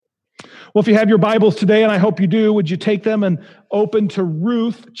Well, if you have your Bibles today, and I hope you do, would you take them and open to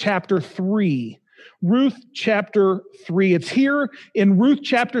Ruth chapter 3? Ruth chapter 3. It's here in Ruth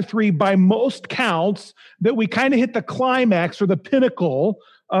chapter 3, by most counts, that we kind of hit the climax or the pinnacle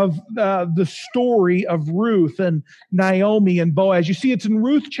of the story of Ruth and Naomi and Boaz. You see, it's in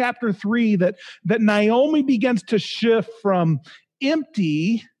Ruth chapter 3 that Naomi begins to shift from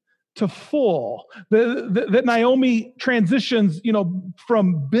empty to full. That Naomi transitions,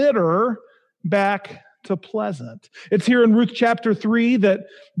 from bitter back to pleasant. It's here in Ruth chapter 3 that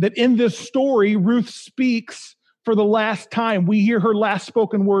in this story, Ruth speaks for the last time. We hear her last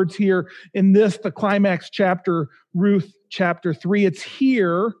spoken words here in the climax chapter, Ruth chapter 3. It's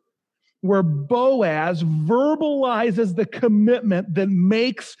here where Boaz verbalizes the commitment that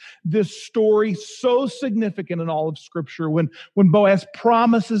makes this story so significant in all of Scripture, when Boaz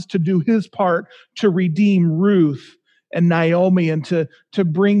promises to do his part to redeem Ruth and Naomi and to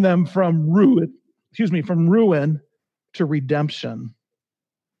bring them from ruin to redemption.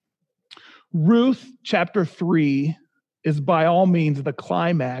 Ruth chapter 3 is by all means the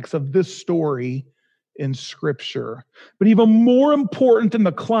climax of this story in Scripture. But even more important than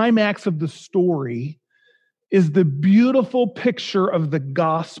the climax of the story is the beautiful picture of the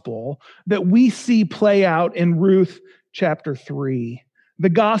gospel that we see play out in Ruth chapter 3. The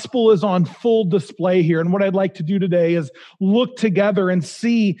gospel is on full display here. And what I'd like to do today is look together and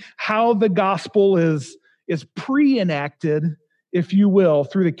see how the gospel is pre-enacted, if you will,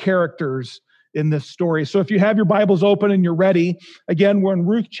 through the characters in this story. So if you have your Bibles open and you're ready, again, we're in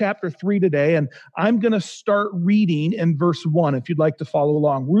Ruth chapter 3 today, and I'm going to start reading in verse 1 if you'd like to follow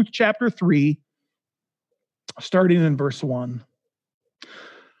along. Ruth chapter 3, starting in verse 1.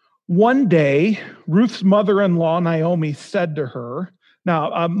 One day, Ruth's mother-in-law, Naomi, said to her,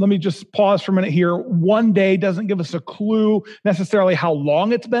 now, let me just pause for a minute here. One day doesn't give us a clue necessarily how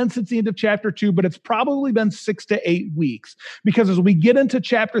long it's been since the end of chapter 2, but it's probably been 6 to 8 weeks. Because as we get into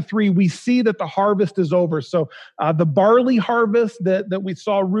chapter 3, we see that the harvest is over. So the barley harvest that we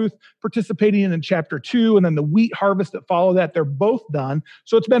saw Ruth participating in chapter 2, and then the wheat harvest that followed that, they're both done.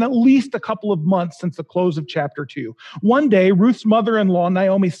 So it's been at least a couple of months since the close of chapter 2. One day, Ruth's mother-in-law,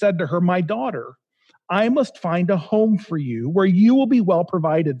 Naomi, said to her, "My daughter, I must find a home for you where you will be well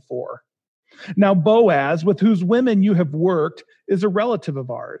provided for. Now Boaz, with whose women you have worked, is a relative of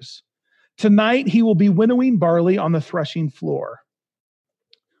ours. Tonight he will be winnowing barley on the threshing floor.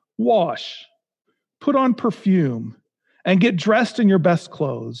 Wash, put on perfume, and get dressed in your best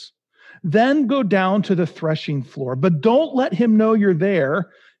clothes. Then go down to the threshing floor, but don't let him know you're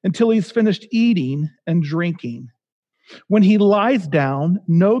there until he's finished eating and drinking. When he lies down,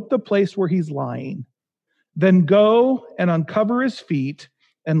 note the place where he's lying. Then go and uncover his feet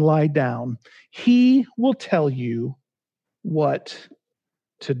and lie down. He will tell you what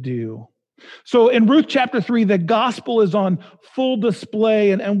to do." So in Ruth chapter 3, the gospel is on full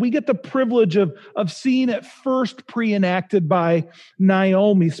display, and we get the privilege of seeing it first pre-enacted by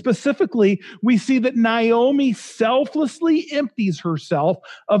Naomi. Specifically, we see that Naomi selflessly empties herself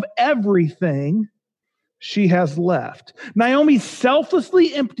of everything she has left. Naomi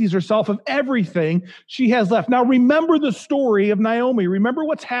selflessly empties herself of everything she has left. Now, remember the story of Naomi. Remember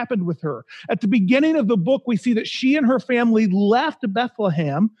what's happened with her. At the beginning of the book, we see that she and her family left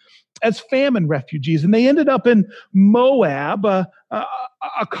Bethlehem as famine refugees, and they ended up in Moab, a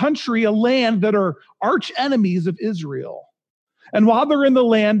country, a land that are arch enemies of Israel. And while they're in the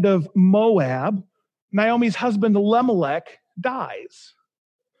land of Moab, Naomi's husband Elimelech dies.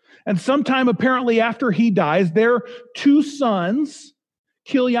 And sometime apparently after he dies, their two sons,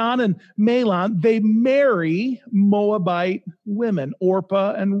 Chilion and Mahlon, they marry Moabite women,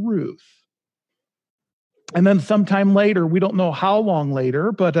 Orpah and Ruth. And then sometime later, we don't know how long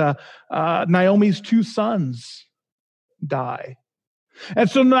later, but Naomi's two sons die.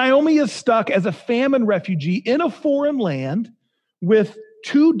 And so Naomi is stuck as a famine refugee in a foreign land with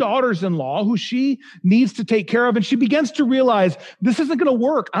two daughters-in-law who she needs to take care of. And she begins to realize, this isn't going to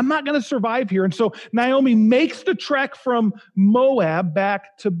work. I'm not going to survive here. And so Naomi makes the trek from Moab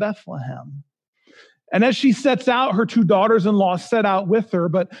back to Bethlehem. And as she sets out, her two daughters-in-law set out with her.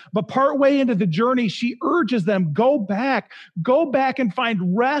 But partway into the journey, she urges them, go back and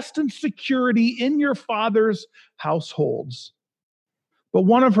find rest and security in your father's households. But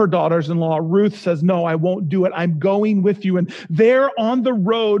one of her daughters-in-law, Ruth, says, no, I won't do it. I'm going with you. And there on the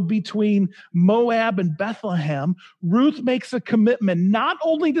road between Moab and Bethlehem, Ruth makes a commitment not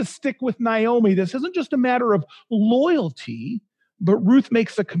only to stick with Naomi. This isn't just a matter of loyalty, but Ruth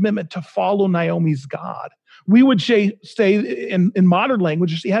makes a commitment to follow Naomi's God. We would say in modern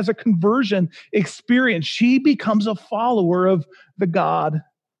language, she has a conversion experience. She becomes a follower of the God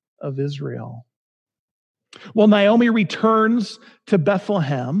of Israel. Well, Naomi returns to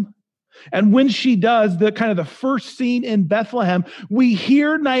Bethlehem. And when she does, the first scene in Bethlehem, we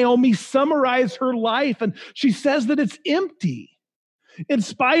hear Naomi summarize her life, and she says that it's empty. In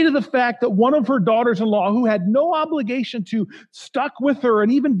spite of the fact that one of her daughters-in-law, who had no obligation to, stuck with her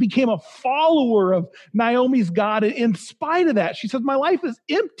and even became a follower of Naomi's God, in spite of that, she says, my life is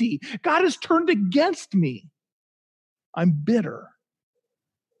empty. God has turned against me. I'm bitter.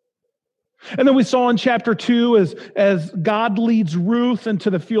 And then we saw in chapter 2 as God leads Ruth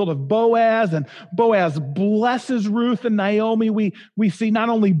into the field of Boaz, and Boaz blesses Ruth and Naomi. We see not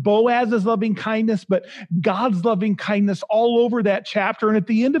only Boaz's loving kindness, but God's loving kindness all over that chapter. And at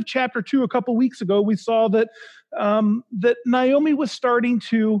the end of chapter 2, a couple weeks ago, we saw that Naomi was starting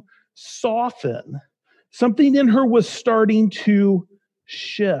to soften. Something in her was starting to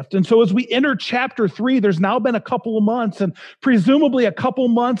shift. And so as we enter chapter 3, there's now been a couple of months, and presumably a couple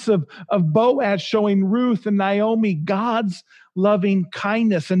months of Boaz showing Ruth and Naomi God's loving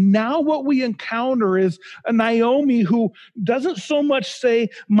kindness. And now what we encounter is a Naomi who doesn't so much say,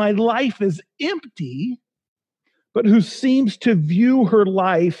 my life is empty, but who seems to view her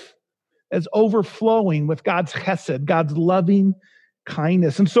life as overflowing with God's chesed, God's loving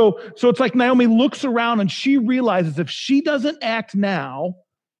kindness. And so it's like Naomi looks around and she realizes if she doesn't act now,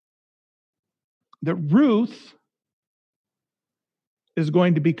 that Ruth is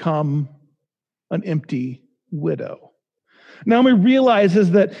going to become an empty widow. Naomi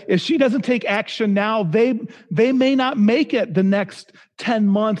realizes that if she doesn't take action now, they may not make it the next 10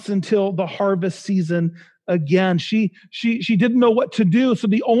 months until the harvest season again. She didn't know what to do. So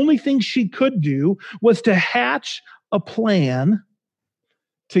the only thing she could do was to hatch a plan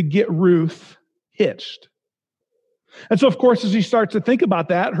to get Ruth hitched. And so, of course, as she starts to think about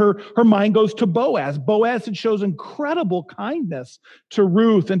that, her mind goes to Boaz. Boaz had shows incredible kindness to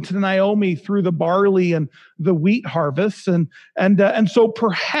Ruth and to Naomi through the barley and the wheat harvests. And so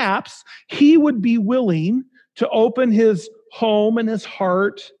perhaps he would be willing to open his home and his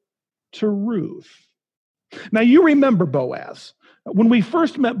heart to Ruth. Now, you remember Boaz. When we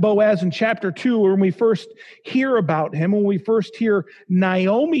first met Boaz in chapter 2, or when we first hear about him, when we first hear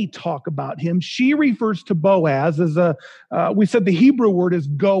Naomi talk about him, she refers to Boaz as we said the Hebrew word is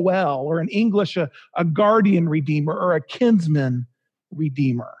goel, or in English, a guardian redeemer or a kinsman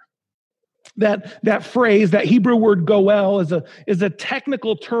redeemer. That phrase, that Hebrew word goel, is a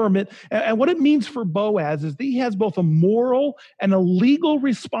technical term. And what it means for Boaz is that he has both a moral and a legal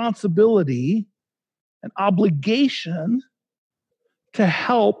responsibility, an obligation to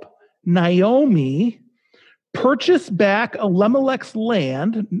help Naomi purchase back Elimelech's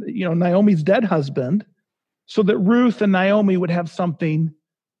land, Naomi's dead husband, so that Ruth and Naomi would have something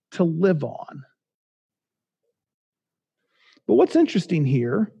to live on. But what's interesting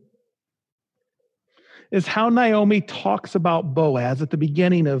here is how Naomi talks about Boaz at the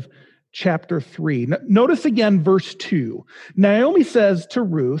beginning of chapter 3. Notice again verse 2. Naomi says to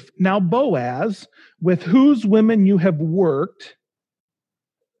Ruth, "Now Boaz, with whose women you have worked,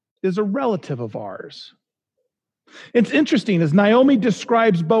 is a relative of ours." It's interesting, as Naomi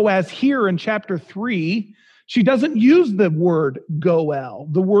describes Boaz here in chapter 3, she doesn't use the word goel,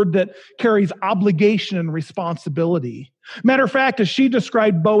 the word that carries obligation and responsibility. Matter of fact, as she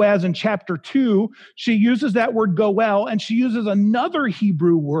described Boaz in chapter 2, she uses that word goel, and she uses another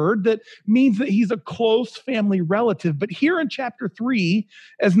Hebrew word that means that he's a close family relative. But here in chapter 3,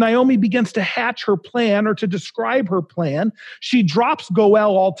 as Naomi begins to hatch her plan or to describe her plan, she drops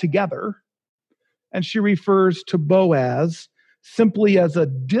goel altogether, and she refers to Boaz simply as a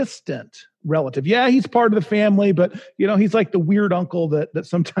distant relative. Yeah, he's part of the family, but he's like the weird uncle that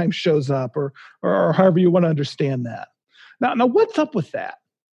sometimes shows up, or however you want to understand that. Now, what's up with that?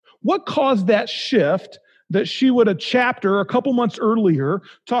 What caused that shift that she would a couple months earlier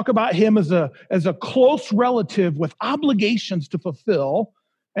talk about him as a close relative with obligations to fulfill,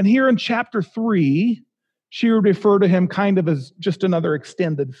 and here in chapter 3, she would refer to him kind of as just another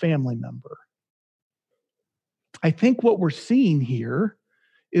extended family member? I think what we're seeing here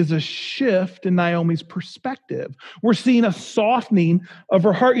is a shift in Naomi's perspective. We're seeing a softening of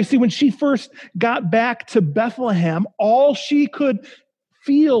her heart. You see, when she first got back to Bethlehem, all she could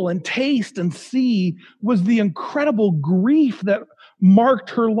feel and taste and see was the incredible grief that marked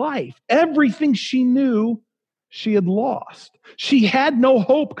her life. Everything she knew, she had lost. She had no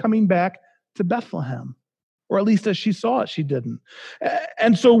hope coming back to Bethlehem. Or at least as she saw it, she didn't.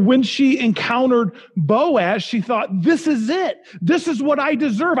 And so when she encountered Boaz, she thought, this is it. This is what I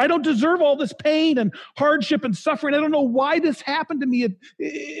deserve. I don't deserve all this pain and hardship and suffering. I don't know why this happened to me.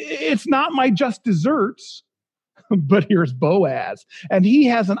 It's not my just deserts. But here's Boaz, and he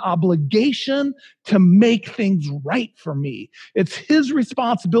has an obligation to make things right for me. It's his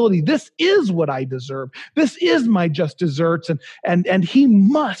responsibility. This is what I deserve. This is my just deserts, and he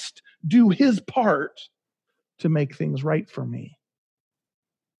must do his part to make things right for me.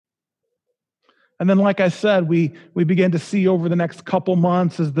 And then, like I said, we begin to see over the next couple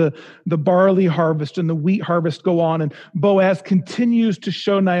months as the barley harvest and the wheat harvest go on, and Boaz continues to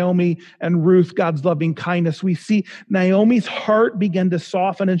show Naomi and Ruth God's loving kindness. We see Naomi's heart begin to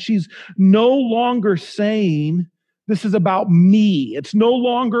soften, and she's no longer saying, this is about me. It's no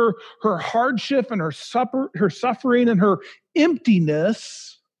longer her hardship and her suffering and her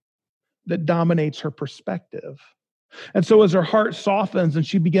emptiness that dominates her perspective. And so as her heart softens and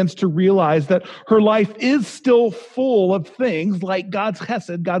she begins to realize that her life is still full of things like God's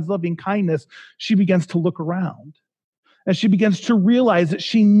chesed, God's loving kindness, she begins to look around. And she begins to realize that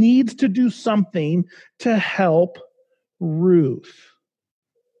she needs to do something to help Ruth.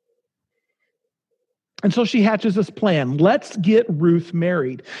 And so she hatches this plan. Let's get Ruth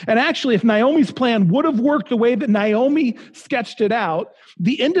married. And actually, if Naomi's plan would have worked the way that Naomi sketched it out,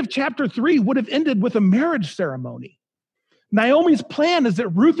 the end of chapter 3 would have ended with a marriage ceremony. Naomi's plan is that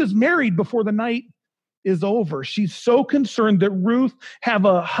Ruth is married before the night is over. She's so concerned that Ruth have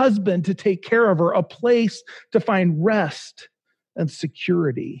a husband to take care of her, a place to find rest and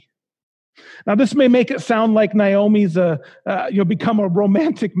security. Now, this may make it sound like Naomi's become a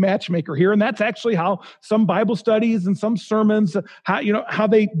romantic matchmaker here, and that's actually how some Bible studies and some sermons how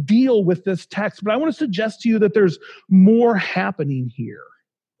they deal with this text. But I want to suggest to you that there's more happening here.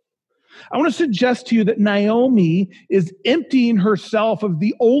 I want to suggest to you that Naomi is emptying herself of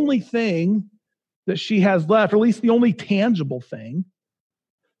the only thing that she has left, or at least the only tangible thing.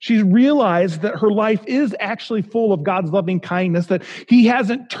 She's realized that her life is actually full of God's loving kindness, that he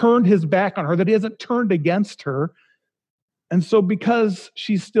hasn't turned his back on her, that he hasn't turned against her. And so because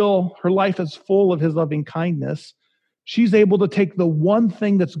her life is full of his loving kindness, she's able to take the one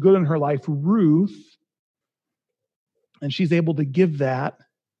thing that's good in her life, Ruth, and she's able to give that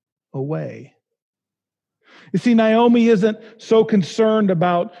away. You see, Naomi isn't so concerned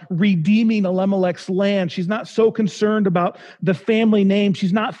about redeeming Elimelech's land. She's not so concerned about the family name.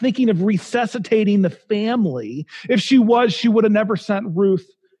 She's not thinking of resuscitating the family. If she was, she would have never sent Ruth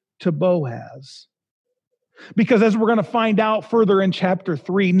to Boaz. Because as we're going to find out further in chapter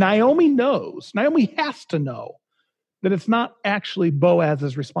 3, Naomi has to know that it's not actually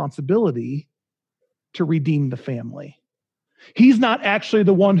Boaz's responsibility to redeem the family. He's not actually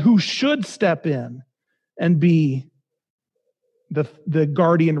the one who should step in and be the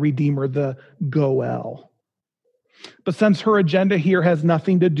guardian redeemer, the Goel. But since her agenda here has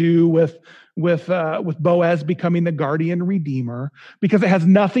nothing to do with Boaz becoming the guardian redeemer, because it has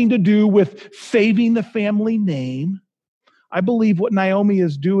nothing to do with saving the family name, I believe what Naomi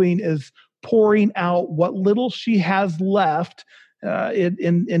is doing is pouring out what little she has left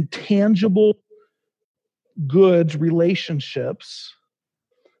in tangible goods, relationships,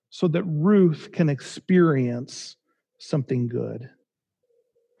 so that Ruth can experience something good.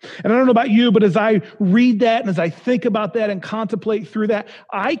 And I don't know about you, but as I read that and as I think about that and contemplate through that,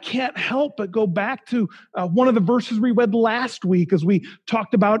 I can't help but go back to one of the verses we read last week as we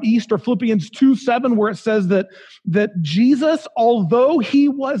talked about Easter, Philippians 2:7, where it says that Jesus, although he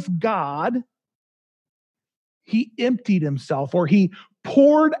was God, he emptied himself, or he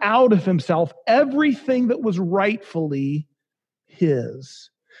poured out of himself everything that was rightfully his.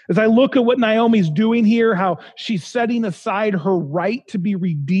 As I look at what Naomi's doing here, how she's setting aside her right to be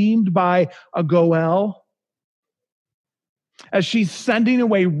redeemed by a Goel, as she's sending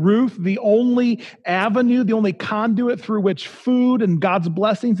away Ruth, the only avenue, the only conduit through which food and God's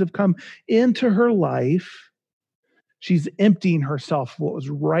blessings have come into her life, she's emptying herself of what was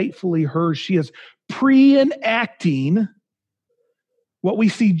rightfully hers. She is pre-enacting what we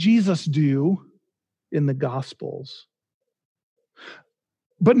see Jesus do in the Gospels.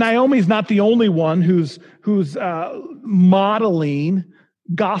 But Naomi's not the only one who's modeling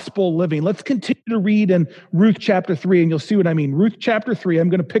gospel living. Let's continue to read in Ruth chapter 3, and you'll see what I mean. Ruth chapter 3, I'm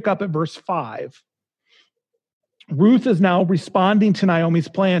going to pick up at verse 5. Ruth is now responding to Naomi's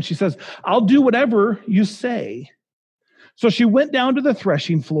plan. She says, "I'll do whatever you say." So she went down to the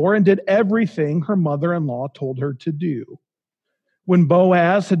threshing floor and did everything her mother-in-law told her to do. When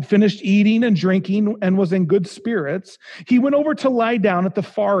Boaz had finished eating and drinking and was in good spirits, he went over to lie down at the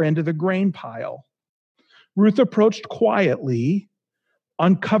far end of the grain pile. Ruth approached quietly,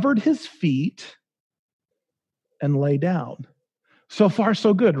 uncovered his feet, and lay down. So far,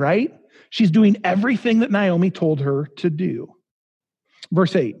 so good, right? She's doing everything that Naomi told her to do.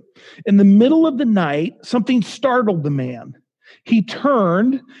 Verse 8, in the middle of the night, something startled the man. He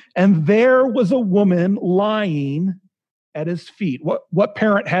turned, and there was a woman lying at his feet. What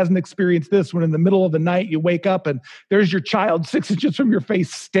parent hasn't experienced this when in the middle of the night you wake up and there's your child 6 inches from your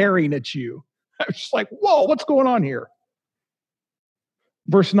face staring at you? I was just like, whoa, what's going on here?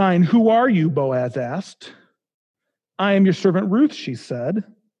 Verse 9, who are you? Boaz asked. I am your servant Ruth, she said.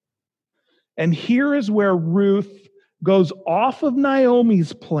 And here is where Ruth goes off of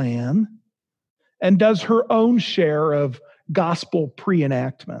Naomi's plan and does her own share of gospel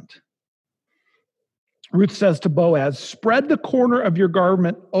pre-enactment. Ruth says to Boaz, spread the corner of your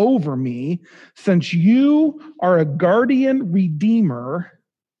garment over me, since you are a guardian redeemer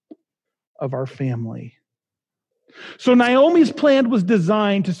of our family. So Naomi's plan was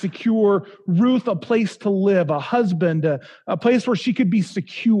designed to secure Ruth a place to live, a husband, a place where she could be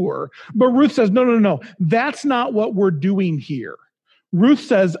secure. But Ruth says, no, that's not what we're doing here. Ruth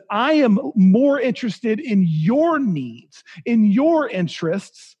says, I am more interested in your needs, in your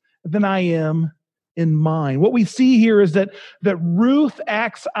interests, than I am in mine. What we see here is that Ruth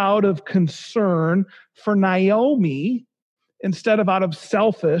acts out of concern for Naomi instead of out of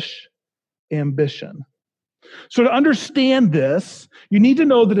selfish ambition. So to understand this, you need to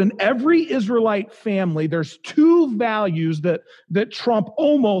know that in every Israelite family, there's two values that trump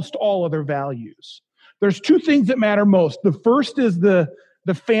almost all other values. There's two things that matter most. The first is the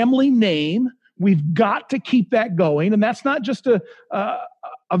family name. We've got to keep that going. And that's not just a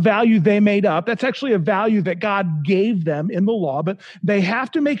value they made up. That's actually a value that God gave them in the law. But they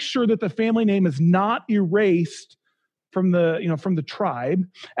have to make sure that the family name is not erased from the tribe.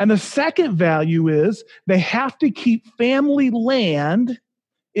 And the second value is they have to keep family land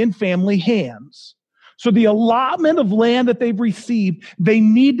in family hands. So the allotment of land that they've received, they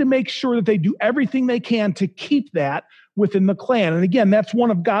need to make sure that they do everything they can to keep that within the clan. And again, that's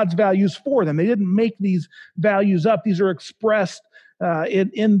one of God's values for them. They didn't make these values up. These are expressed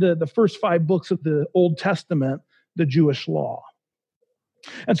in the first 5 books of the Old Testament, the Jewish law.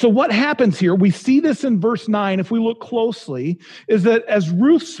 And so what happens here, we see this in verse 9, if we look closely, is that as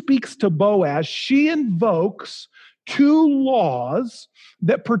Ruth speaks to Boaz, she invokes 2 laws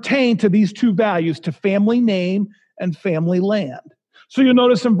that pertain to these 2 values, to family name and family land. So you'll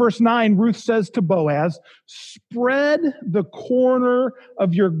notice in verse 9, Ruth says to Boaz, spread the corner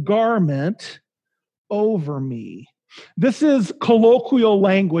of your garment over me. This is colloquial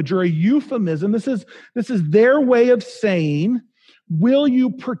language or a euphemism. This is their way of saying, will you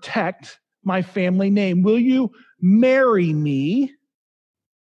protect my family name? Will you marry me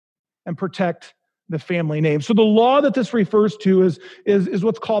and protect the family name? So the law that this refers to is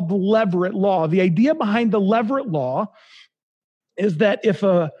what's called the Levirate law. The idea behind the Levirate law is that if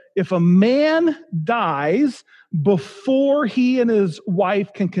a man dies before he and his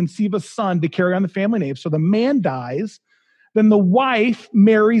wife can conceive a son to carry on the family name, so the man dies, then the wife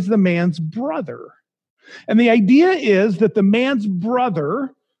marries the man's brother. And the idea is that the man's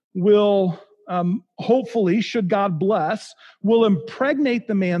brother will, hopefully, should God bless, will impregnate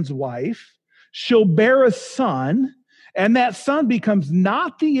the man's wife. She'll bear a son, and that son becomes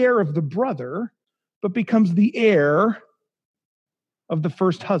not the heir of the brother, but becomes the heir of the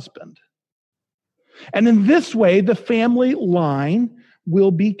first husband. And in this way, the family line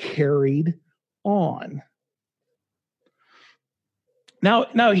will be carried on.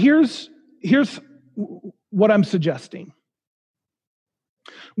 Now here's what I'm suggesting.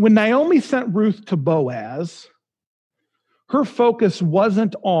 When Naomi sent Ruth to Boaz, her focus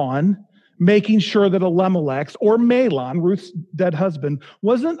wasn't on making sure that Elimelech or Mahlon, Ruth's dead husband,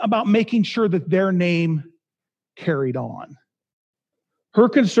 wasn't about making sure that their name carried on. Her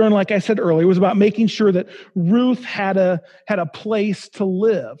concern, like I said earlier, was about making sure that Ruth had a place to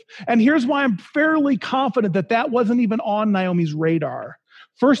live. And here's why I'm fairly confident that wasn't even on Naomi's radar.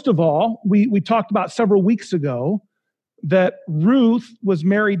 First of all, we talked about several weeks ago that Ruth was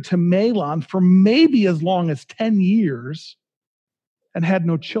married to Mahlon for maybe as long as 10 years and had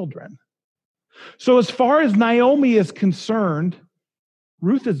no children. So as far as Naomi is concerned,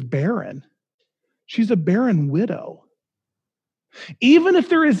 Ruth is barren. She's a barren widow. Even if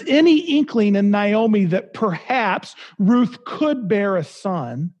there is any inkling in Naomi that perhaps Ruth could bear a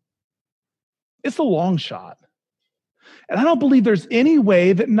son, it's a long shot. And I don't believe there's any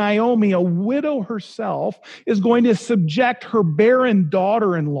way that Naomi, a widow herself, is going to subject her barren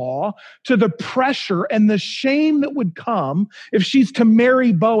daughter-in-law to the pressure and the shame that would come if she's to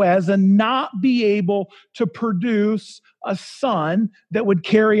marry Boaz and not be able to produce a son that would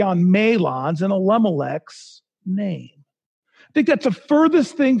carry on Mahlon's and Elimelech's name. I think that's the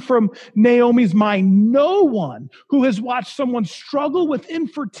furthest thing from Naomi's mind. No one who has watched someone struggle with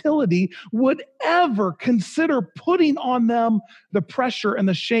infertility would ever consider putting on them the pressure and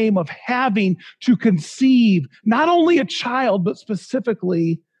the shame of having to conceive not only a child, but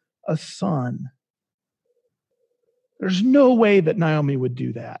specifically a son. There's no way that Naomi would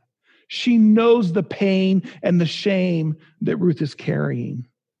do that. She knows the pain and the shame that Ruth is carrying.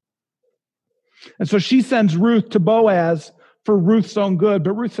 And so she sends Ruth to Boaz for Ruth's own good.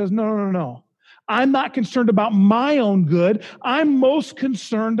 But Ruth says, no. I'm not concerned about my own good. I'm most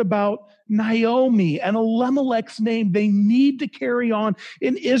concerned about Naomi and Elimelech's name. They need to carry on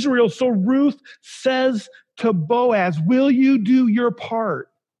in Israel. So Ruth says to Boaz, will you do your part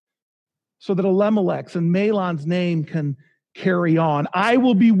so that Elimelech's and Mahlon's name can carry on? I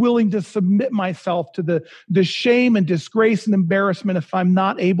will be willing to submit myself to the shame and disgrace and embarrassment if I'm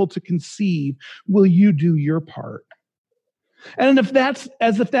not able to conceive. Will you do your part? And if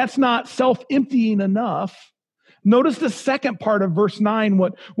that's not self-emptying enough, notice the second part of verse 9,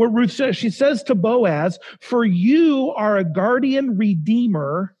 what Ruth says. She says to Boaz, for you are a guardian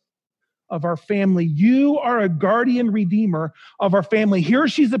redeemer of our family. You are a guardian redeemer of our family. Here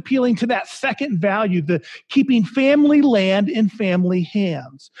she's appealing to that second value, the keeping family land in family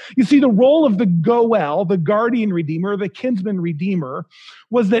hands. You see, the role of the Goel, the guardian redeemer, the kinsman redeemer,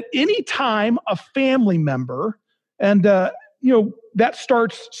 was that any time a family member, and that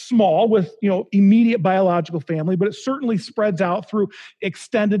starts small with, immediate biological family, but it certainly spreads out through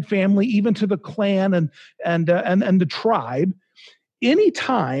extended family, even to the clan and the tribe.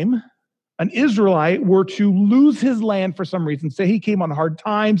 Anytime an Israelite were to lose his land for some reason, say he came on hard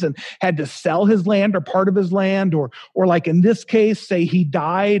times and had to sell his land or part of his land, or like in this case, say he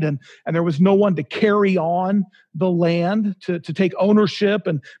died and there was no one to carry on the land to take ownership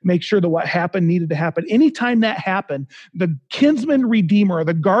and make sure that what happened needed to happen. Anytime that happened, the kinsman redeemer,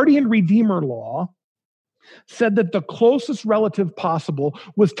 the guardian redeemer law said that the closest relative possible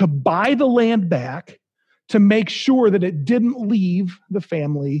was to buy the land back to make sure that it didn't leave the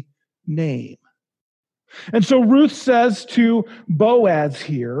family name. And so Ruth says to Boaz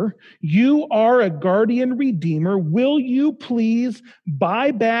here, you are a guardian redeemer. Will you please buy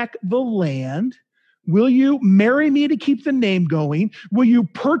back the land? Will you marry me to keep the name going? Will you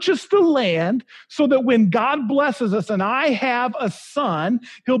purchase the land so that when God blesses us and I have a son,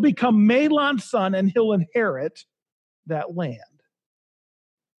 he'll become Mahlon's son and he'll inherit that land?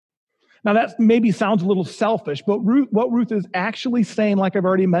 Now, that maybe sounds a little selfish, but what Ruth is actually saying, like I've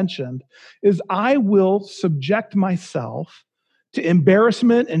already mentioned, is I will subject myself to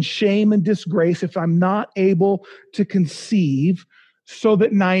embarrassment and shame and disgrace if I'm not able to conceive, so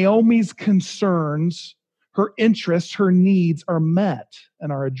that Naomi's concerns, her interests, her needs are met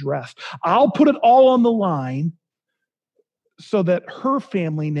and are addressed. I'll put it all on the line so that her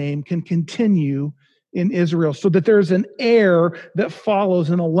family name can continue in Israel, so that there's an heir that follows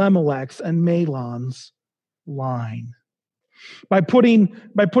in Elimelech's and Mahlon's line. By putting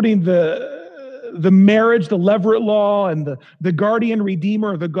the marriage, the Levirate law, and the guardian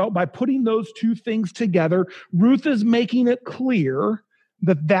redeemer, by putting those two things together, Ruth is making it clear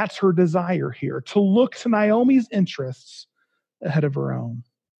that that's her desire here, to look to Naomi's interests ahead of her own.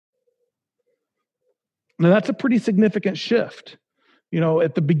 Now, that's a pretty significant shift.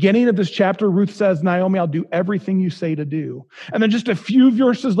 At the beginning of this chapter, Ruth says, Naomi, I'll do everything you say to do. And then just a few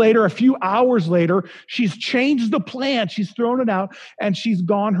verses later, a few hours later, she's changed the plan. She's thrown it out and she's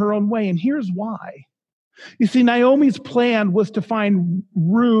gone her own way. And here's why. You see, Naomi's plan was to find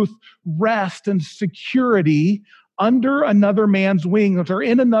Ruth rest and security under another man's wings or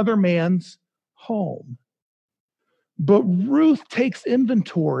in another man's home. But Ruth takes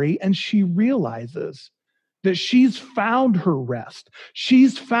inventory and she realizes that she's found her rest.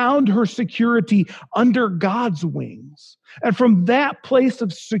 She's found her security under God's wings. And from that place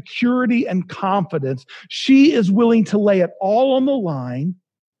of security and confidence, she is willing to lay it all on the line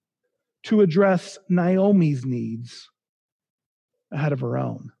to address Naomi's needs ahead of her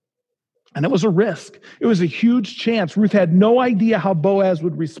own. And it was a risk. It was a huge chance. Ruth had no idea how Boaz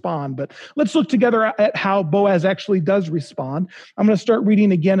would respond, but let's look together at how Boaz actually does respond. I'm going to start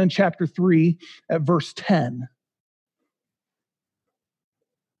reading again in chapter 3 at verse 10.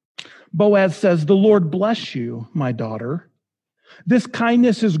 Boaz says, "The Lord bless you, my daughter. This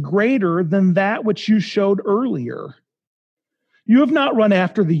kindness is greater than that which you showed earlier. You have not run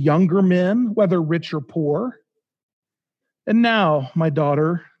after the younger men, whether rich or poor. And now, my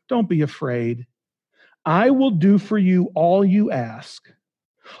daughter, don't be afraid. I will do for you all you ask.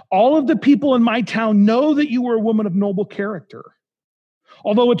 All of the people in my town know that you are a woman of noble character.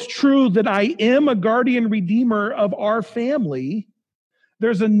 Although it's true that I am a guardian redeemer of our family,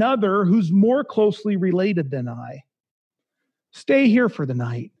 there's another who's more closely related than I. Stay here for the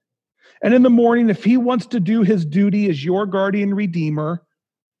night. And in the morning, if he wants to do his duty as your guardian redeemer,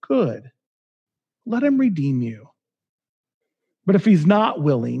 good. Let him redeem you. But if he's not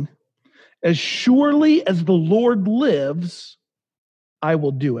willing, as surely as the Lord lives, I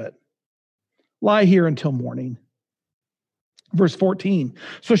will do it. Lie here until morning. Verse 14.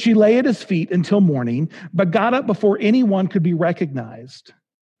 So she lay at his feet until morning, but got up before anyone could be recognized.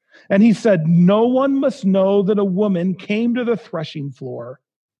 And he said, no one must know that a woman came to the threshing floor.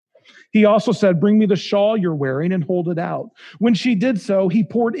 He also said, bring me the shawl you're wearing and hold it out. When she did so, he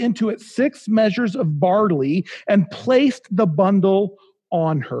poured into it 6 measures of barley and placed the bundle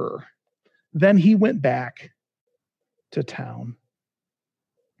on her. Then he went back to town.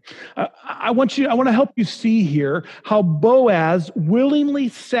 I want to help you see here how Boaz willingly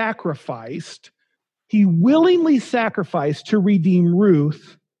sacrificed. He willingly sacrificed to redeem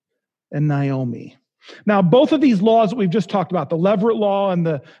Ruth and Naomi. Now, both of these laws that we've just talked about, the Levirate law and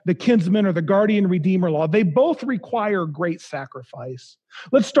the kinsman or the guardian redeemer law, they both require great sacrifice.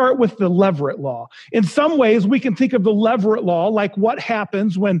 Let's start with the Levirate law. In some ways, we can think of the Levirate law like what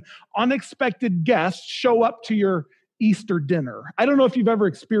happens when unexpected guests show up to your Easter dinner. I don't know if you've ever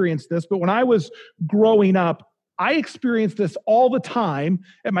experienced this, but when I was growing up, I experienced this all the time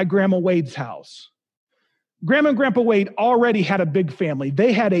at my Grandma Wade's house. Grandma and Grandpa Wade already had a big family.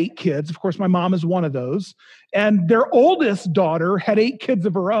 They had 8 kids. Of course, my mom is one of those. And their oldest daughter had 8 kids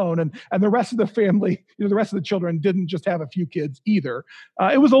of her own. And the rest of the family, the rest of the children didn't just have a few kids either.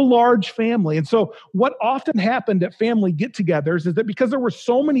 It was a large family. And so what often happened at family get-togethers is that because there were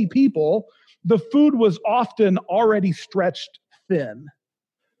so many people, the food was often already stretched thin.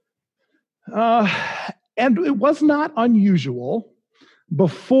 And it was not unusual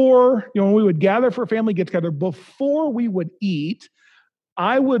before, when we would gather for a family get-together, before we would eat,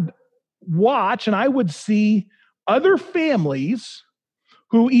 I would watch and I would see other families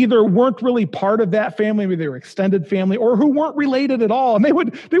who either weren't really part of that family, maybe they were extended family, or who weren't related at all. And they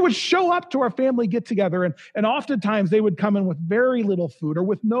would show up to our family get-together, and oftentimes they would come in with very little food or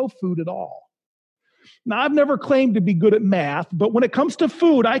with no food at all. Now, I've never claimed to be good at math, but when it comes to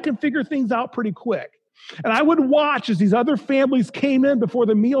food, I can figure things out pretty quick. And I would watch as these other families came in before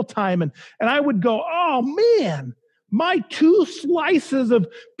the mealtime, and I would go, oh man, my 2 slices of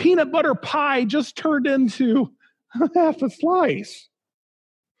peanut butter pie just turned into half a slice.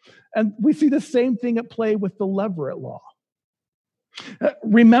 And we see the same thing at play with the Levirate law.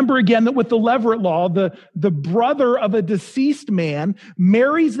 Remember again that with the Levirate law, the brother of a deceased man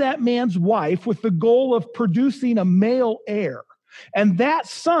marries that man's wife with the goal of producing a male heir. And that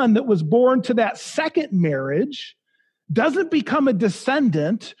son that was born to that second marriage doesn't become a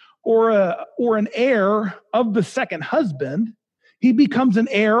descendant or an heir of the second husband. He becomes an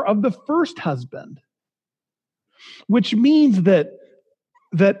heir of the first husband, which means that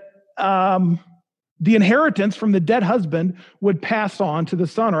the inheritance from the dead husband would pass on to the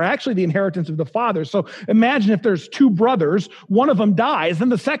son, or actually the inheritance of the father. So imagine if there's 2 brothers, one of them dies, then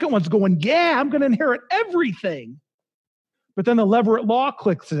the second one's going, yeah, I'm going to inherit everything. But then the Levirate law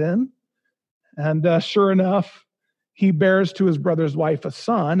clicks in, and sure enough, he bears to his brother's wife a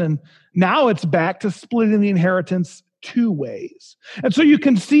son, and now it's back to splitting the inheritance 2 ways. And so you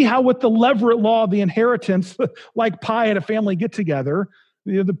can see how with the Levirate law, the inheritance, like pie at a family get-together,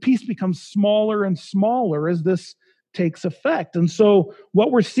 the piece becomes smaller and smaller as this takes effect. And so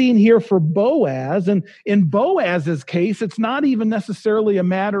what we're seeing here for Boaz, and in Boaz's case, it's not even necessarily a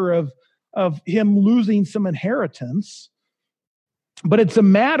matter of him losing some inheritance, but it's a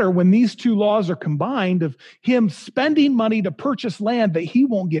matter when these 2 laws are combined of him spending money to purchase land that he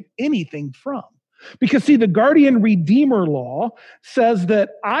won't get anything from. Because see, the guardian redeemer law says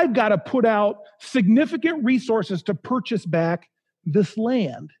that I've got to put out significant resources to purchase back this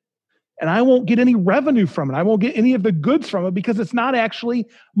land. And I won't get any revenue from it. I won't get any of the goods from it because it's not actually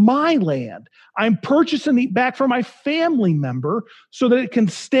my land. I'm purchasing it back from my family member so that it can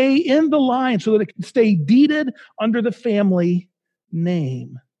stay in the line, so that it can stay deeded under the family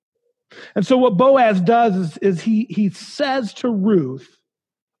name. And so what Boaz does is he says to Ruth,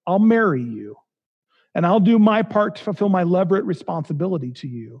 I'll marry you, and I'll do my part to fulfill my Levirate responsibility to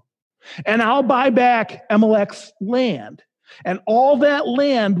you. And I'll buy back Elimelech's land. And all that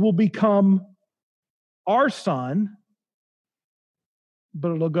land will become our son,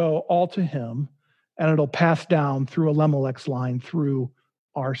 but it'll go all to him, and it'll pass down through Elimelech's line through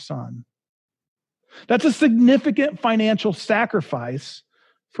our son. That's a significant financial sacrifice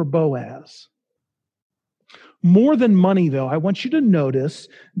for Boaz. More than money, though, I want you to notice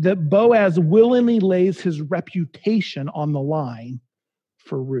that Boaz willingly lays his reputation on the line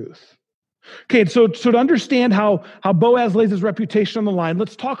for Ruth. Okay, so to understand how Boaz lays his reputation on the line,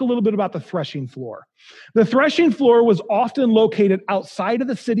 let's talk a little bit about the threshing floor. The threshing floor was often located outside of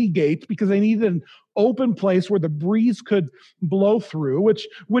the city gates because they needed an open place where the breeze could blow through,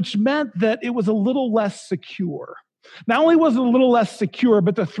 which meant that it was a little less secure. Not only was it a little less secure,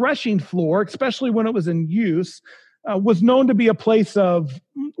 but the threshing floor, especially when it was in use, was known to be a place of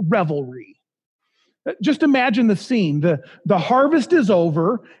revelry. Just imagine the scene. The harvest is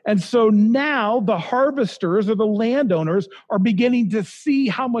over, and so now the harvesters or the landowners are beginning to see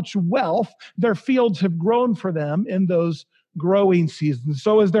how much wealth their fields have grown for them in those growing seasons.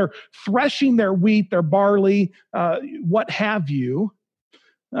 So as they're threshing their wheat, their barley, what have you,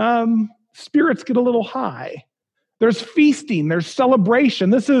 spirits get a little high. There's feasting, there's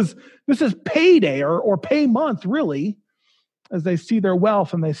celebration. This is payday or pay month, really, as they see their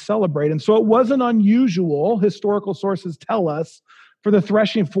wealth and they celebrate. And so it wasn't unusual, historical sources tell us, for the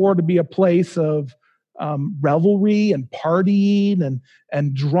threshing floor to be a place of revelry and partying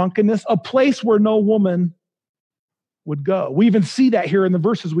and drunkenness, a place where no woman would go. We even see that here in the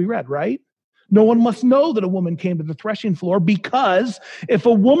verses we read, right? No one must know that a woman came to the threshing floor, because if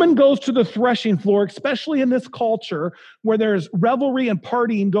a woman goes to the threshing floor, especially in this culture where there's revelry and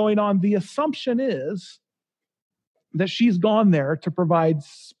partying going on, the assumption is that she's gone there to provide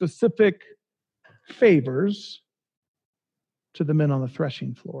specific favors to the men on the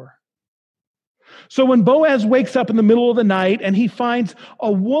threshing floor. So when Boaz wakes up in the middle of the night and he finds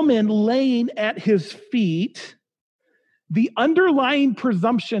a woman laying at his feet, the underlying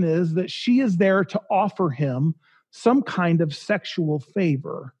presumption is that she is there to offer him some kind of sexual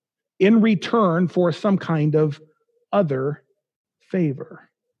favor in return for some kind of other favor.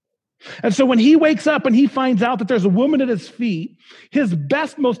 And so when he wakes up and he finds out that there's a woman at his feet, his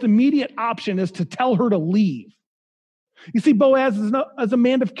best, most immediate option is to tell her to leave. You see, Boaz is a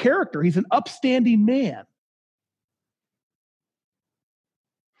man of character. He's an upstanding man.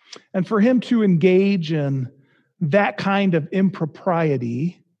 And for him to engage in that kind of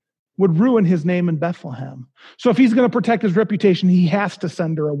impropriety would ruin his name in Bethlehem. So if he's going to protect his reputation, he has to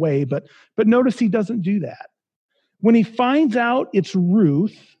send her away. But notice he doesn't do that. When he finds out it's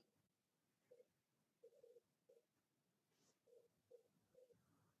Ruth,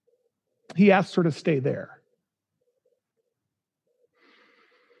 he asks her to stay there.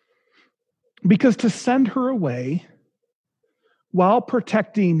 Because to send her away while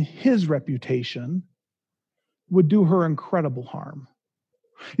protecting his reputation would do her incredible harm.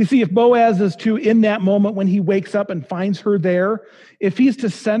 You see, if Boaz is to, in that moment when he wakes up and finds her there, if he's to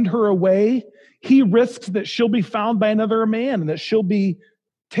send her away, he risks that she'll be found by another man and that she'll be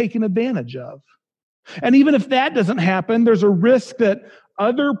taken advantage of. And even if that doesn't happen, there's a risk that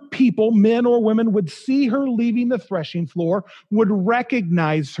other people, men or women, would see her leaving the threshing floor, would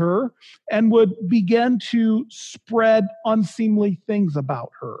recognize her, and would begin to spread unseemly things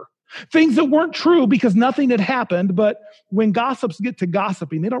about her. Things that weren't true because nothing had happened, but when gossips get to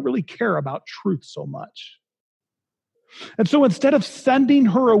gossiping, they don't really care about truth so much. And so instead of sending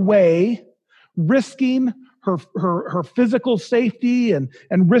her away, risking her physical safety and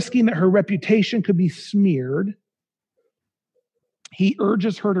risking that her reputation could be smeared, he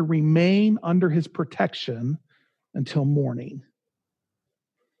urges her to remain under his protection until morning.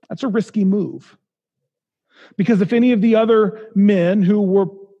 That's a risky move. Because if any of the other men who were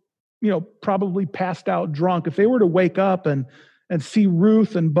probably passed out drunk, if they were to wake up and see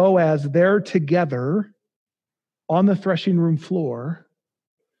Ruth and Boaz there together on the threshing room floor,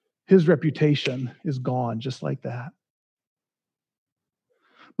 his reputation is gone just like that.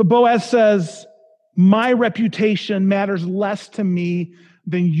 But Boaz says, my reputation matters less to me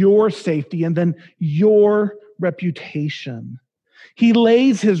than your safety and than your reputation. He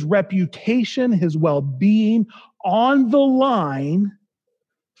lays his reputation, his well-being on the line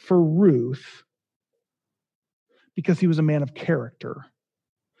for Ruth because he was a man of character.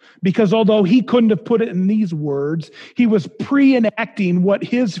 Because although he couldn't have put it in these words, he was pre-enacting what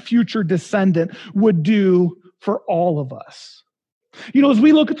his future descendant would do for all of us. As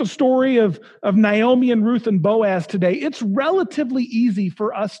we look at the story of Naomi and Ruth and Boaz today, it's relatively easy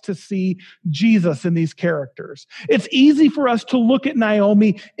for us to see Jesus in these characters. It's easy for us to look at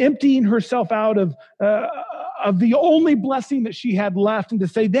Naomi emptying herself out of the only blessing that she had left, and to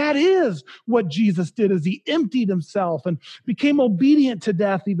say that is what Jesus did, as he emptied himself and became obedient to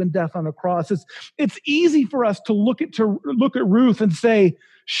death, even death on a cross. It's easy for us to look at Ruth and say,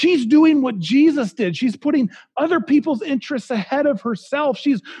 She's doing what Jesus did. She's putting other people's interests ahead of herself.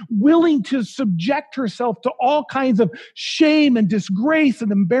 She's willing to subject herself to all kinds of shame and disgrace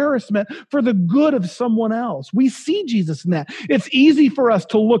and embarrassment for the good of someone else. We see Jesus in that. It's easy for us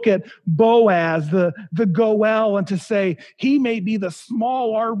to look at Boaz, the Goel, and to say, he may be the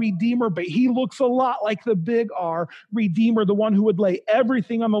small R Redeemer, but he looks a lot like the big R Redeemer, the one who would lay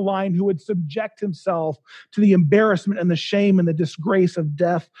everything on the line, who would subject himself to the embarrassment and the shame and the disgrace of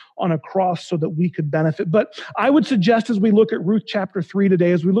death on a cross so that we could benefit. But I would suggest, as we look at Ruth chapter 3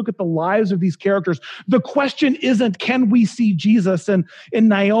 today, as we look at the lives of these characters, the question isn't, can we see Jesus in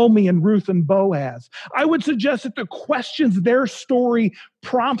Naomi and Ruth and Boaz? I would suggest that the questions their story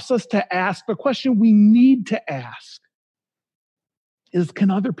prompts us to ask, the question we need to ask is,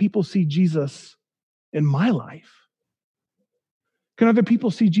 can other people see Jesus in my life? Can other people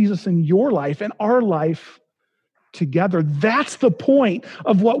see Jesus in your life and our life together? That's the point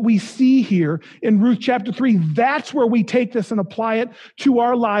of what we see here in Ruth chapter 3. That's where we take this and apply it to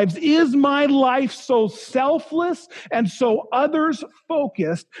our lives. Is my life so selfless and so others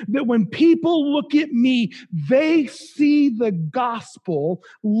focused that when people look at me, they see the gospel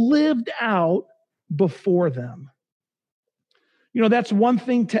lived out before them? You know, that's one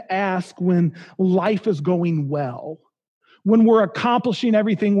thing to ask when life is going well, when we're accomplishing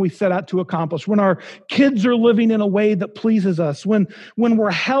everything we set out to accomplish, when our kids are living in a way that pleases us, when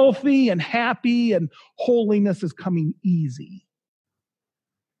we're healthy and happy and holiness is coming easy.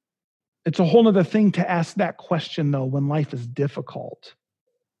 It's a whole other thing to ask that question, though, when life is difficult,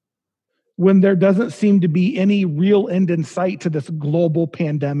 when there doesn't seem to be any real end in sight to this global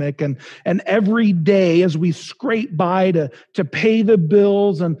pandemic, and every day as we scrape by to pay the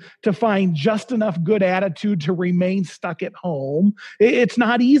bills and to find just enough good attitude to remain stuck at home. It's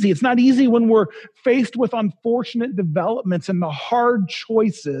not easy. It's not easy when we're faced with unfortunate developments and the hard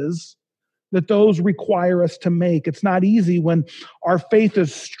choices that those require us to make. It's not easy when our faith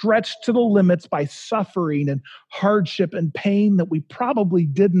is stretched to the limits by suffering and hardship and pain that we probably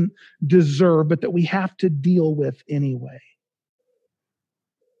didn't deserve, but that we have to deal with anyway.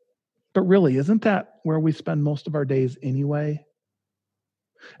 But really, isn't that where we spend most of our days anyway?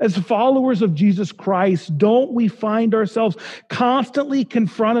 As followers of Jesus Christ, don't we find ourselves constantly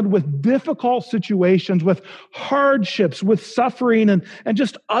confronted with difficult situations, with hardships, with suffering, and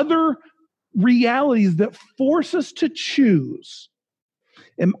just other realities that force us to choose?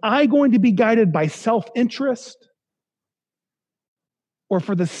 Am I going to be guided by self-interest? Or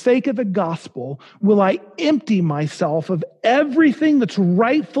for the sake of the gospel, will I empty myself of everything that's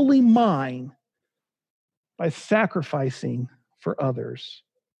rightfully mine by sacrificing for others?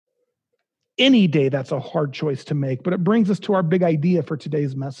 Any day, that's a hard choice to make, but it brings us to our big idea for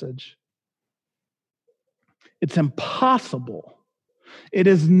today's message. It's impossible. It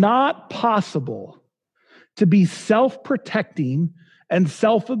is not possible to be self-protecting and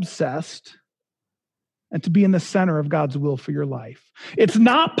self-obsessed and to be in the center of God's will for your life. It's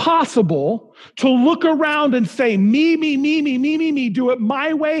not possible to look around and say, me, do it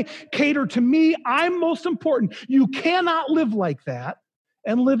my way, cater to me, I'm most important. You cannot live like that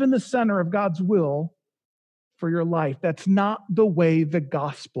and live in the center of God's will for your life. That's not the way the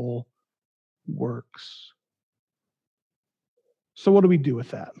gospel works. So what do we do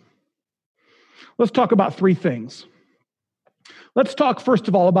with that? Let's talk about three things. Let's talk, first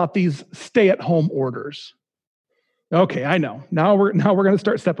of all, about these stay-at-home orders. Okay, I know. Now we're going to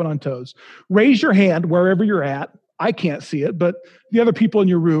start stepping on toes. Raise your hand wherever you're at. I can't see it, but the other people in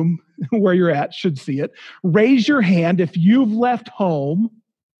your room where you're at should see it. Raise your hand if you've left home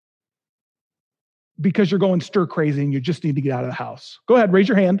because you're going stir crazy and you just need to get out of the house. Go ahead, raise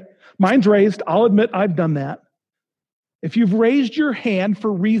your hand. Mine's raised. I'll admit I've done that. If you've raised your hand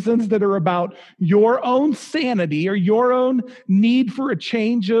for reasons that are about your own sanity or your own need for a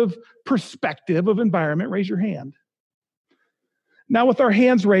change of perspective of environment, raise your hand. Now, with our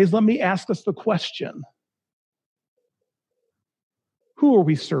hands raised, let me ask us the question. Who are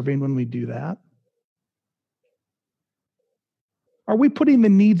we serving when we do that? Are we putting the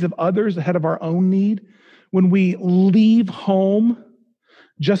needs of others ahead of our own need when we leave home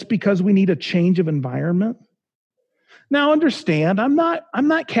just because we need a change of environment? Now, understand, I'm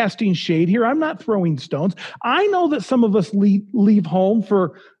not casting shade here. I'm not throwing stones. I know that some of us leave home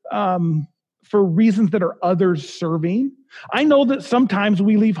for reasons that are others serving. I know that sometimes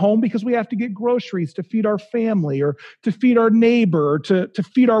we leave home because we have to get groceries to feed our family or to feed our neighbor or to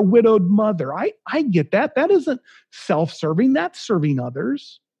feed our widowed mother. I get that. That isn't self-serving. That's serving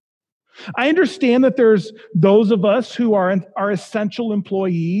others. I understand that there's those of us who are essential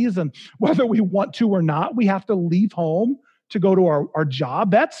employees, and whether we want to or not, we have to leave home to go to our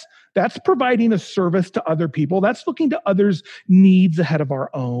job. That's providing a service to other people. That's looking to others' needs ahead of our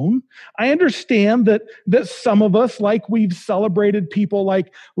own. I understand that some of us, like we've celebrated people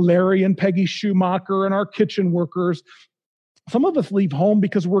like Larry and Peggy Schumacher and our kitchen workers, some of us leave home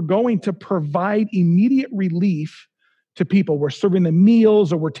because we're going to provide immediate relief to people. We're serving them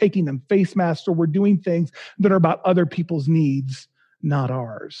meals, or we're taking them face masks, or we're doing things that are about other people's needs, not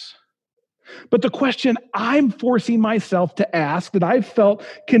ours. But the question I'm forcing myself to ask, that I've felt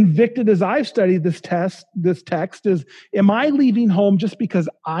convicted as I've studied this text is, am I leaving home just because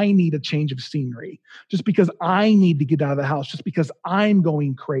I need a change of scenery? Just because I need to get out of the house? Just because I'm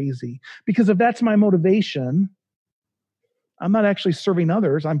going crazy? Because if that's my motivation, I'm not actually serving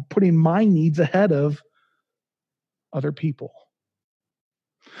others. I'm putting my needs ahead of other people.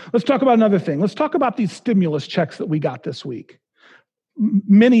 Let's talk about another thing. Let's talk about these stimulus checks that we got this week.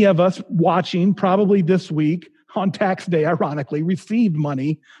 Many of us watching probably this week on tax day, ironically, received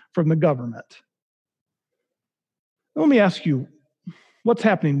money from the government. Let me ask you, what's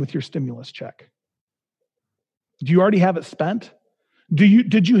happening with your stimulus check? Do you already have it spent?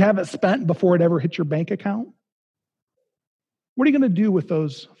 Did you have it spent before it ever hit your bank account? What are you going to do with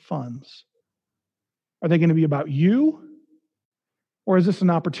those funds? Are they going to be about you? Or is this an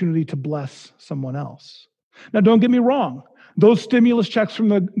opportunity to bless someone else? Now, don't get me wrong. Those stimulus checks from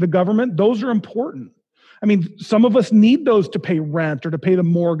the government, those are important. I mean, some of us need those to pay rent, or to pay the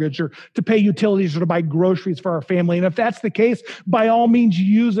mortgage, or to pay utilities, or to buy groceries for our family. And if that's the case, by all means,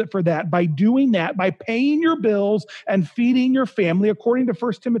 use it for that. By doing that, by paying your bills and feeding your family, according to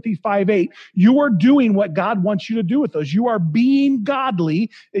 1 Timothy 5:8, you are doing what God wants you to do with those. You are being godly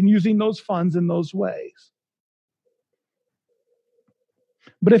in using those funds in those ways.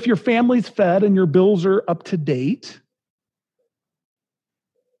 But if your family's fed and your bills are up to date,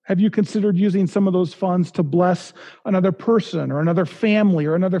 have you considered using some of those funds to bless another person, or another family,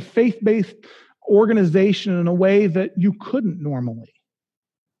 or another faith-based organization in a way that you couldn't normally?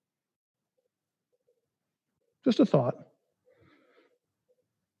 Just a thought.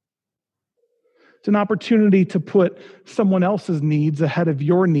 It's an opportunity to put someone else's needs ahead of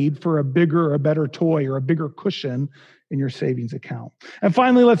your need for a bigger or a better toy, or a bigger cushion in your savings account. And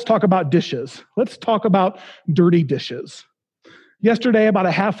finally, let's talk about dishes. Let's talk about dirty dishes. Yesterday, about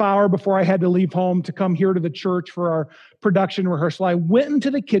a half hour before I had to leave home to come here to the church for our production rehearsal, I went into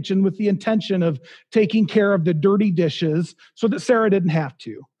the kitchen with the intention of taking care of the dirty dishes so that Sarah didn't have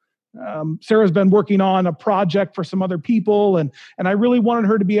to. Sarah's been working on a project for some other people, and I really wanted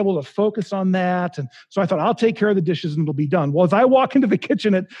her to be able to focus on that. And so I thought, I'll take care of the dishes and it'll be done. Well, as I walk into the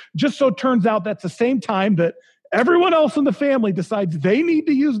kitchen, it just so turns out that's the same time that everyone else in the family decides they need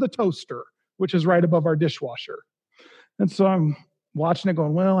to use the toaster, which is right above our dishwasher. And so I'm watching it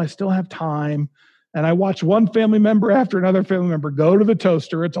going, well, I still have time. And I watch one family member after another family member go to the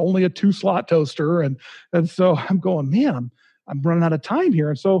toaster. It's only a 2-slot toaster. And so I'm going, man, I'm running out of time here.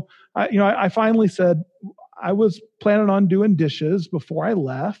 And so, I finally said, I was planning on doing dishes before I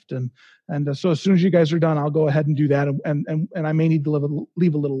left. And so as soon as you guys are done, I'll go ahead and do that. And I may need to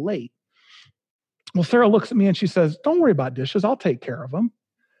leave a little late. Well, Sarah looks at me and she says, don't worry about dishes. I'll take care of them.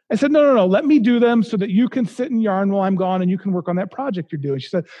 I said, no. Let me do them so that you can sit and yarn while I'm gone and you can work on that project you're doing. She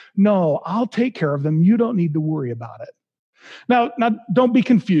said, no, I'll take care of them. You don't need to worry about it. Now don't be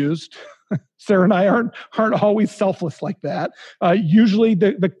confused. Sarah and I aren't always selfless like that. Usually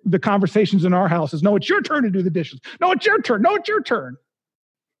the conversations in our house is, no, it's your turn to do the dishes. No, it's your turn. No, it's your turn.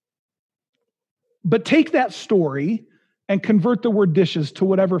 But take that story and convert the word dishes to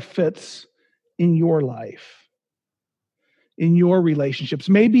whatever fits in your life, in your relationships.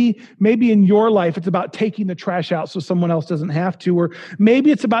 Maybe in your life, it's about taking the trash out so someone else doesn't have to, or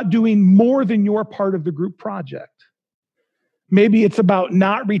maybe it's about doing more than your part of the group project. Maybe it's about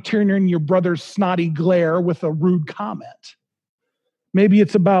not returning your brother's snotty glare with a rude comment. Maybe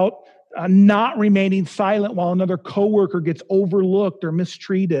it's about not remaining silent while another coworker gets overlooked or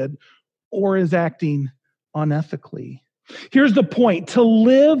mistreated or is acting unethically. Here's the point. To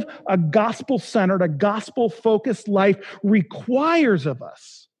live a gospel-centered, a gospel-focused life requires of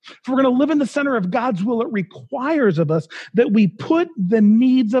us. If we're going to live in the center of God's will, it requires of us that we put the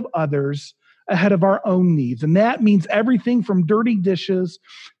needs of others ahead of our own needs. And that means everything from dirty dishes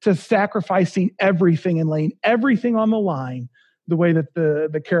to sacrificing everything and laying everything on the line the way that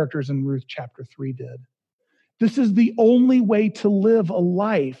the characters in Ruth chapter 3 did. This is the only way to live a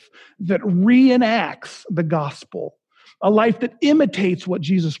life that reenacts the gospel, a life that imitates what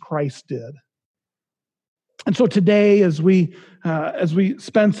Jesus Christ did. And so today, as we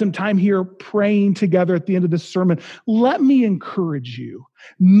spend some time here praying together at the end of this sermon, let me encourage you,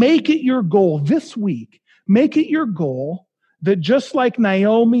 make it your goal this week, make it your goal that just like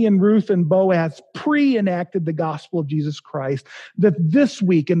Naomi and Ruth and Boaz pre-enacted the gospel of Jesus Christ, that this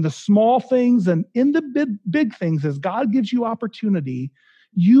week in the small things and in the big things, as God gives you opportunity,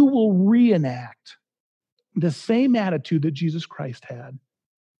 you will reenact the same attitude that Jesus Christ had,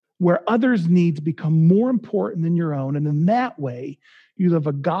 where others' needs become more important than your own. And in that way, you live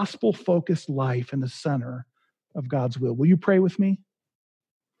a gospel-focused life in the center of God's will. Will you pray with me?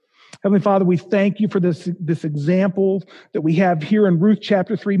 Heavenly Father, we thank you for this example that we have here in Ruth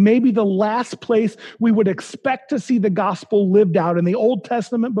chapter 3, maybe the last place we would expect to see the gospel lived out in the Old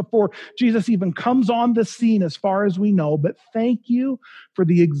Testament before Jesus even comes on the scene as far as we know. But thank you for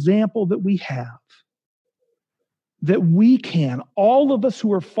the example that we have, that we can, all of us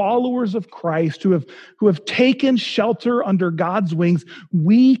who are followers of Christ, who have taken shelter under God's wings,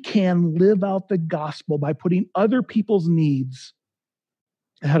 we can live out the gospel by putting other people's needs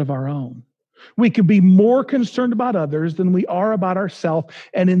ahead of our own. We could be more concerned about others than we are about ourselves.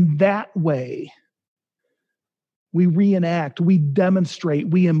 And in that way, we reenact, we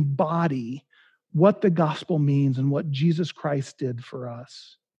demonstrate, we embody what the gospel means and what Jesus Christ did for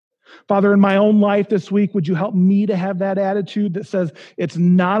us. Father, in my own life this week, would you help me to have that attitude that says, it's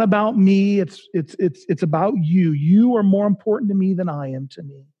not about me, it's about you. You are more important to me than I am to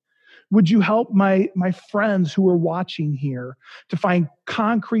me. Would you help my friends who are watching here to find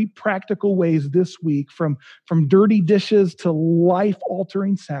concrete, practical ways this week, from dirty dishes to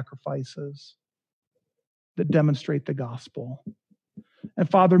life-altering sacrifices that demonstrate the gospel? And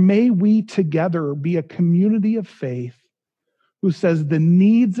Father, may we together be a community of faith who says the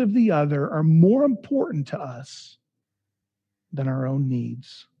needs of the other are more important to us than our own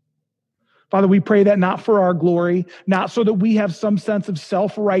needs. Father, we pray that not for our glory, not so that we have some sense of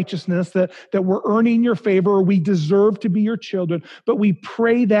self-righteousness, that we're earning your favor or we deserve to be your children, but we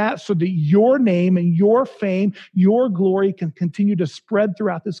pray that so that your name and your fame, your glory can continue to spread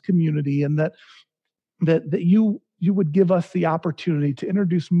throughout this community, and that you would give us the opportunity to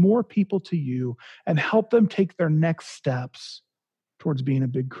introduce more people to you and help them take their next steps towards being a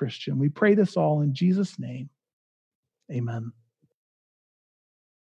big Christian. We pray this all in Jesus' name. Amen.